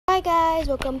guys,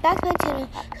 welcome back to my channel.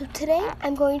 So today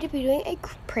I'm going to be doing a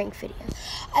prank video.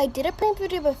 I did a prank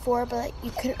video before, but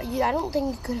I don't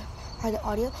think you could hear the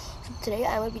audio. So today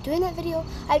I'm going to be doing that video.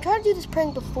 I tried to do this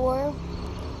prank before,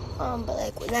 but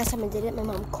like last time I did it, my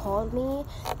mom called me.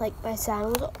 Like my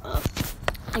sound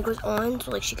was was on, so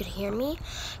like she could hear me.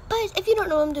 But if you don't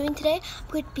know what I'm doing today,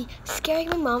 I'm going to be scaring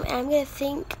my mom, and I'm going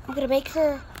to make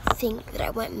her think that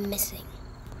I went missing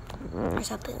or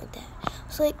something like that.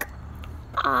 So like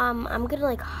I'm gonna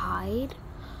like hide.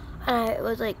 It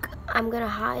was like I'm gonna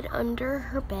hide under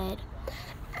her bed,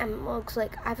 and looks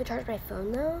like I have to charge my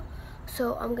phone though,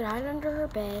 so I'm gonna hide under her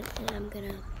bed, and I'm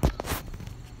gonna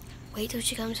wait till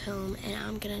she comes home, and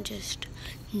I'm gonna just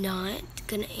not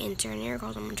gonna answer any of her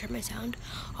calls. I'm gonna turn my sound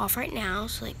off right now,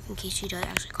 so like in case she does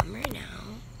actually call me right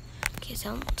now. Okay,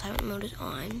 silent mode is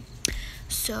on.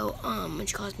 So, when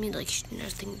she calls me, like, she's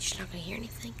not gonna hear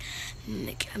anything.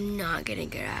 Like, I'm not gonna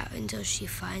get out until she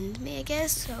finds me, I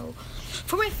guess. So,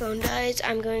 for my phone, guys,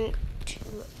 I'm going to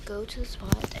go to the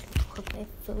spot and plug my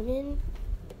phone in.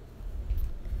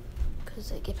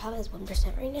 Because, like, it probably has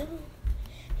 1% right now. And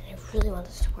I really want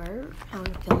this to work. I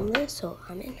want to film this, so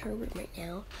I'm in her room right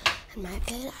now. In my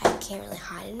bed, I can't really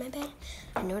hide in my bed.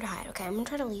 I know where to hide. Okay, I'm gonna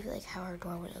try to leave it, like, how her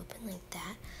door would open, like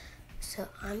that. So,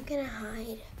 I'm gonna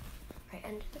hide right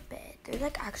under the bed. There's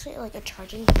like actually like a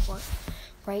charging port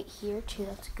right here too.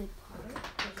 That's a good part.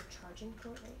 There's a charging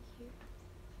port right here.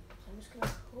 So I'm just gonna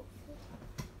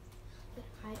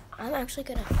hide. I was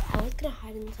gonna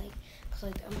hide inside because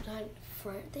like I'm not in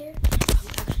front there. I'm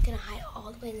actually gonna hide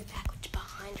all the way in the back, which is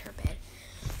behind her bed.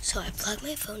 So I plug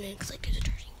my phone in because like there's a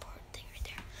charging port thing right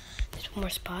there. There's one more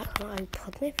spot. I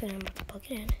plug my phone in. I'm about to plug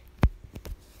it in.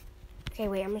 Okay,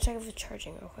 wait. I'm gonna check if it's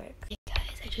charging real quick.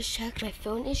 I just checked. My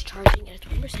phone is charging at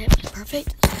 1%. It's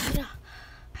perfect. So I'm gonna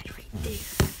hide right there.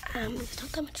 There's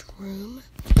not that much room.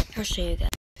 I'll show you guys.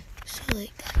 So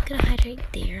like I'm gonna hide right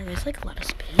there. There's like a lot of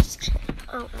space.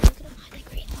 I'm gonna hide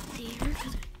like right there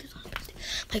because there's a lot of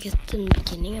space. Like it's in the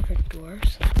beginning of her door.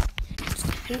 So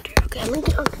okay, I'm gonna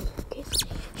get on in case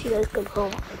she does come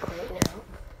home like right now.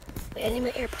 Wait, I need my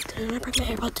AirPods. I'm gonna bring my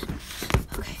AirPods in.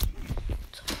 Okay.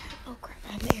 So oh crap,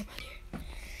 I have my AirPods here.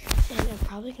 And I'm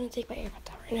probably going to take my AirPods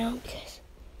out right now because...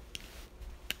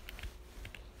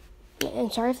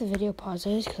 And sorry if the video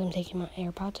pauses because I'm taking my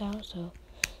AirPods out, so...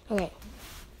 Okay.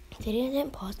 The video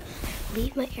didn't pause.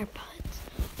 Leave my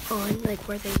AirPods on, like,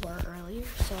 where they were earlier,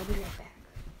 so I'll be right back.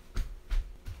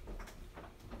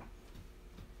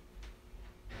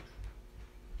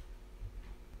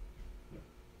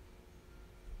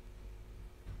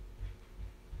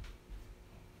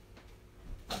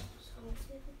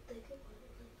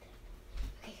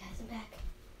 Okay, guys, I'm back.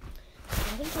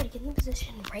 I'm gonna try to get in the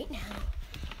position right now.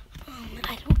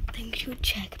 I don't think she would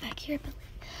check back here, but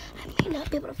I may not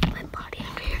be able to put my body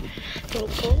under here. So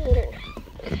I'm going under now.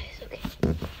 Guys, okay.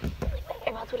 Like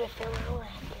my AirPods would have fell out.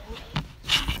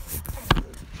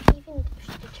 Even if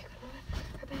she did check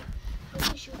her back, I don't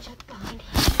think she would check behind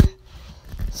here.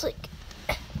 It's like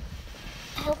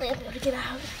I don't think I'll be able to get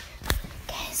out of here.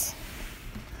 Guys.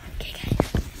 Okay,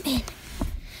 guys.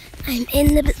 I'm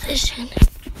in the position.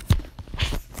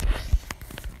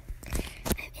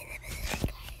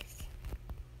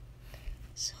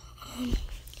 I'm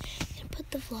gonna put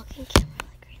the vlogging camera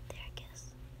like right there, I guess.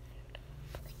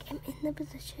 But, like I'm in the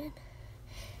position.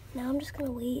 Now I'm just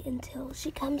gonna wait until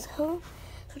she comes home.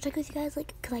 So I'll check with you guys,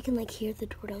 like, cause I can like hear the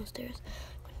door downstairs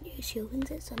when she opens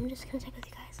it. So I'm just gonna check with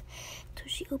you guys until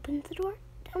she opens the door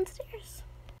downstairs.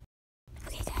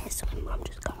 Okay, guys. So my mom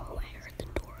just got home. I heard the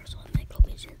door, so I'm like, hope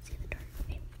you should see the door.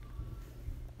 Okay.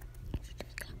 She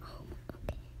just got home.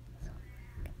 Okay. So.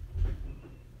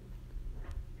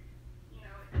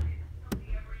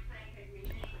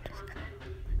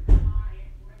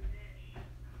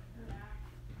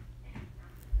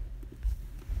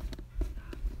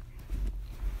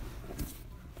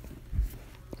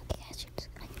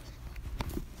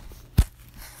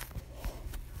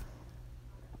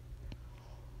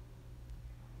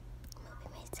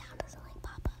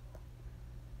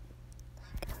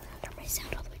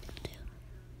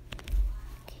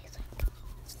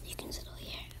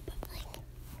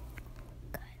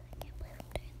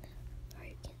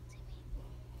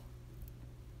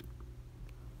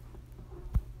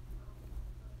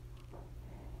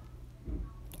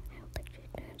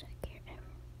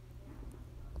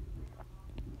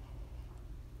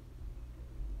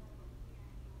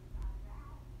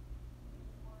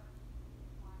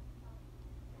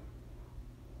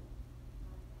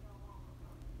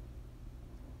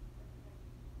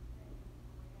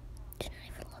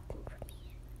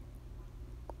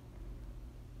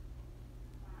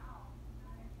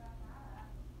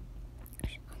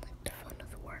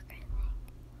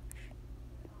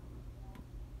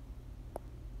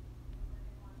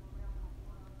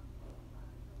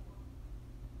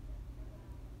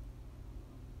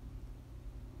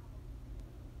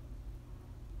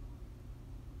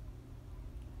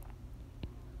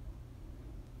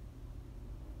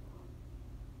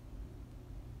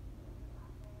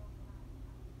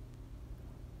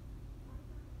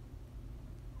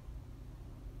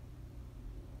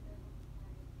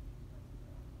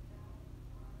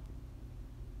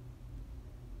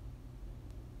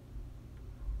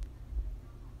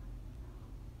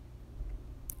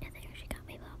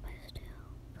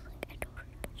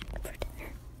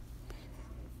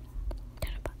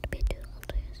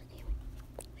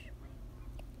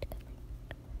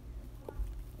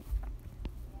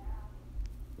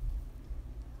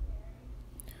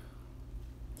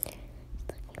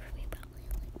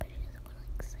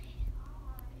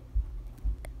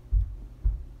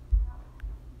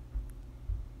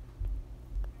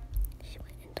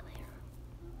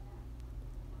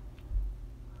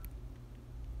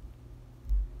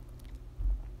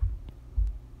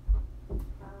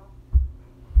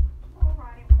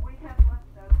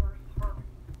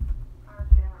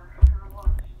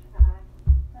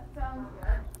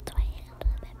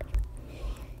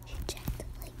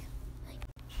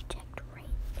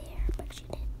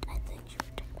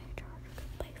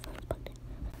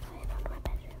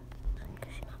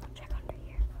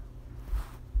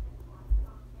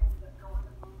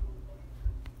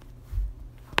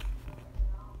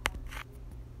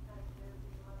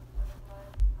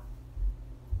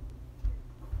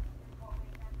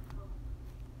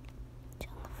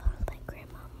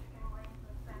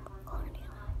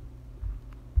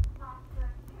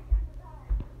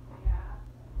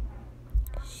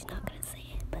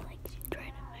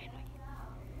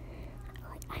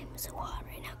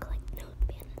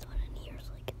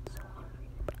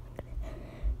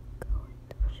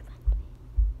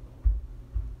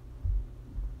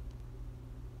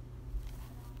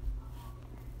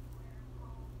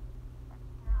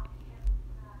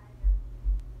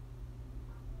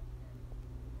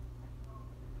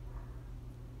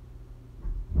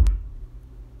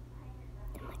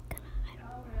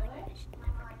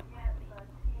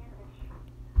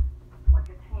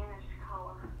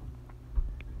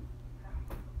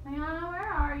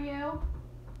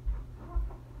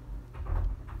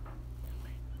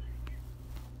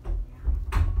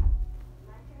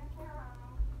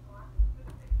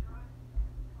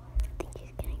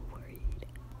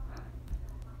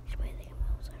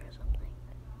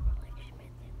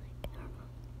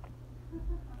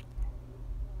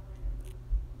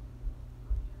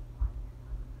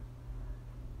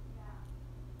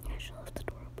 should have left the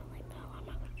door open. Like, no, I'm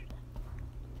not gonna do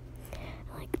that.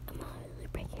 And, like, I'm not really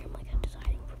breaking her. I'm like, I'm just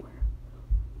hiding from her.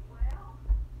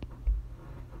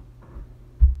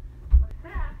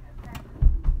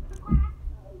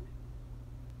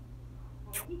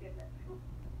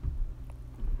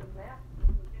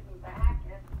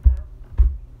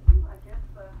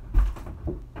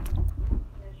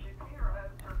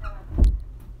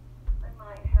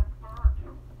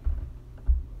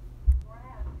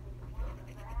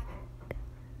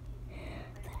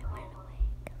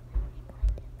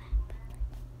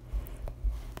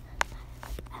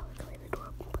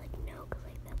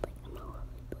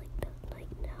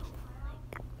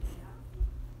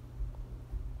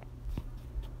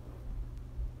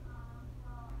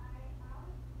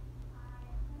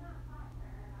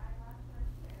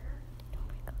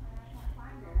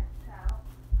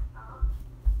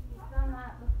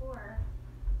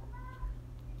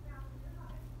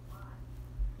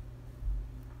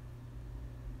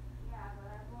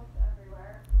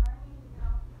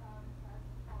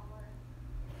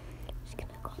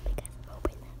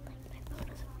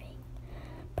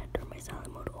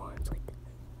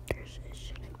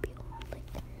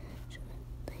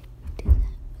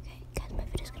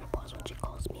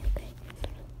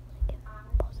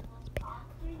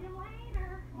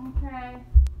 Okay.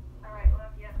 All right,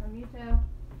 love you. Love you too.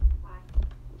 Bye.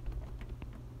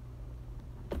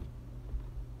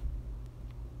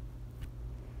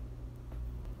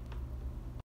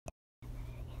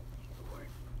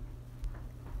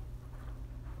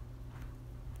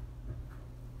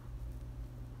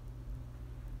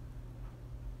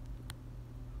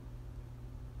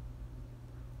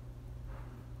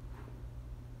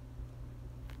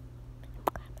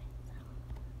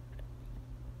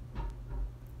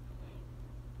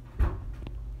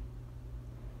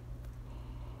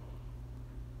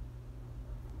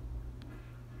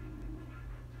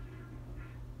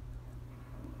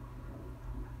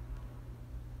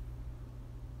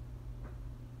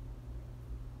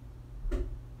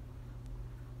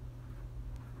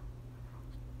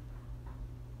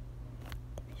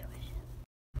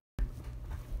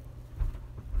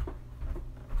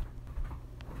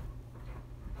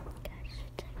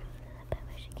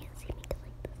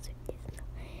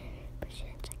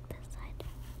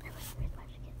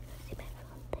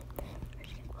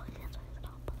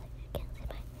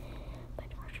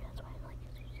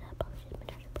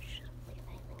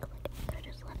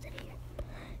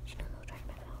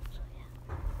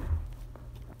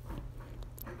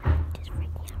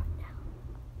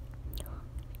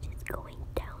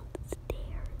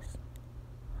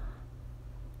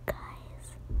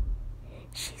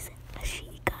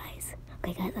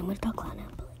 Okay, guys, I'm gonna talk loud now,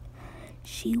 but like,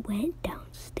 she went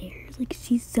downstairs. Like,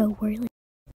 she's so worried. Like,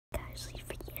 guys, she's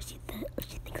freaking out.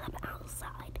 She thinks I'm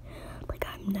outside. Like,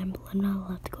 I'm not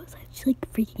allowed to go outside. She's like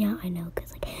freaking out. I know,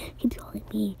 cause like, she keeps calling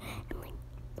me, and like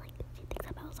she thinks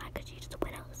I'm outside, cause she just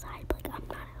went outside. But like, I'm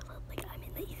not outside. Like, I'm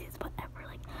in the easiest spot ever.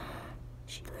 Like,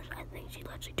 I think she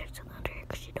literally turns it under here,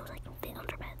 cause she knows I can fit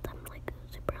under beds. I'm like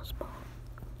super small.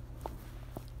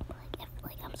 But like, if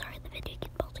like, I'm sorry, the video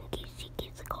keeps pausing. She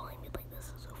keeps calling me. Like, this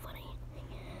is so funny.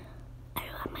 I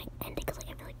don't know, I might end it, cause like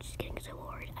I feel like she's getting so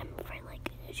worried. I'm afraid like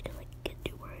she's gonna like get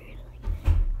too worried. Like,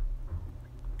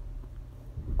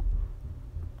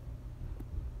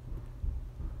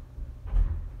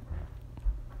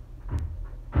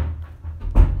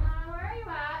 Where are you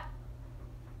at?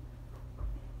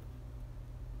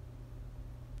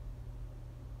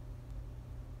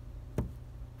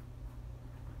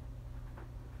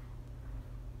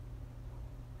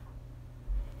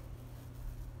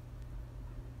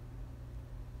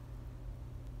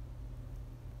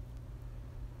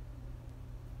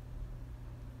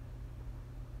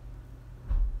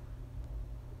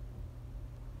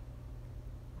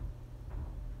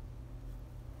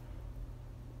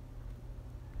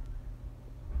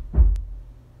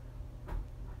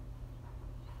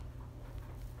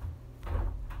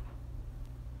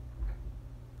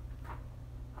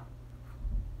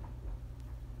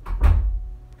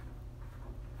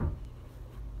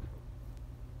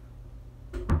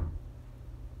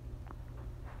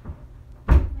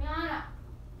 Liana.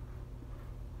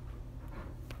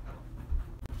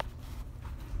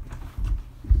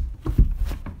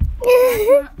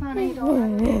 Funny,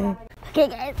 don't okay,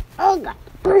 guys. Oh god,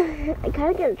 I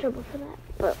kind of get in trouble for that,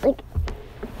 but like,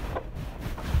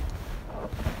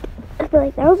 I feel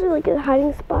like that was a really good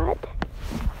hiding spot.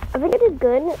 I think I did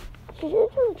good. She did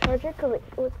it from the charger because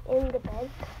it was in the bed,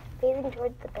 facing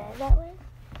towards the bed that way.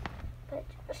 But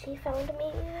she found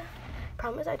me.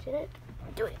 Promise I didn't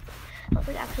do it. I was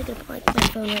like actually gonna put like my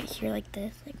phone right here like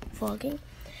this, like vlogging.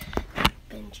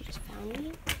 and she just found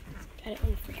me. I didn't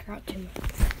want to freak her out too much.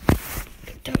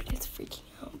 It's freaking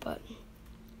out, but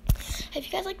if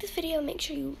you guys like this video, make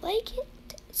sure you like it,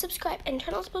 subscribe, and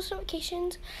turn on post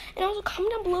notifications. And also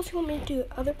comment down below if you want me to do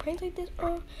other pranks like this,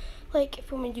 or like if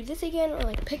you want me to do this again, or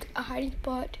like pick a hiding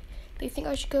spot that you think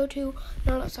I should go to.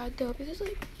 Not outside though, because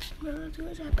like I'm not too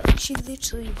outside, but like, she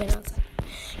literally went outside.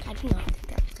 I did not think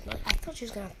that was gonna, like, I thought she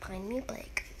was gonna find me, but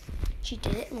like she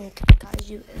did it. And like guys,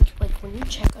 you like when you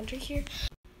check under here.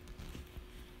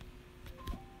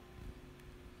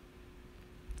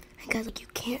 And guys, like you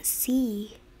can't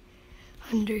see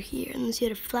under here unless you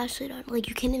had a flashlight on. Like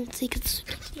you can't even see because it's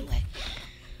facing away.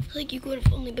 Like you would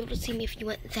have only be able to see me if you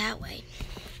went that way.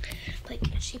 Like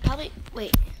she probably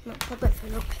like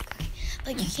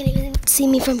you can't even see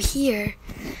me from here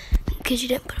because you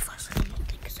didn't put a flashlight on.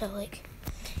 So like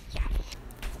yeah.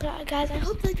 But guys, I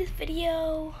hope you like this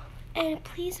video, and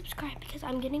please subscribe because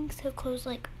I'm getting so close,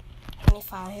 like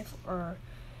 25 or.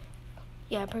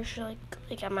 Yeah, I'm pretty sure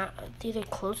like I'm at either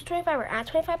close to 25 or at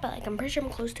 25, but like I'm pretty sure I'm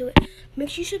close to it. Make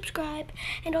sure you subscribe,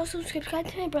 and also subscribe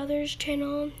to my brother's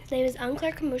channel. His name is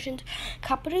Unclear Commotions,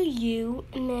 capital U,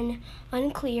 and then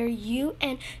Unclear, UNCLEAR,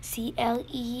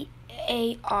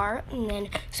 and then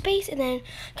space, and then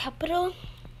capital,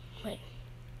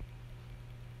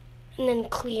 and then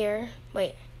clear,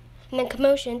 and then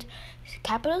Commotions,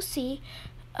 capital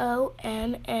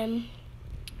COMM,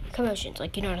 Commotions,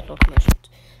 like you know how to spell Commotions.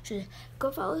 So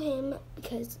go follow him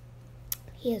because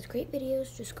he has great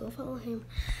videos. Just go follow him.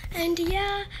 And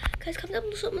yeah, guys, comment down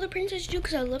below some of the pranks I should do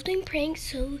because I love doing pranks.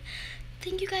 So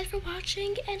thank you guys for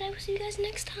watching, and I will see you guys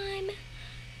next time.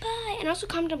 Bye. And also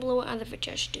comment down below what other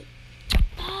videos I should do.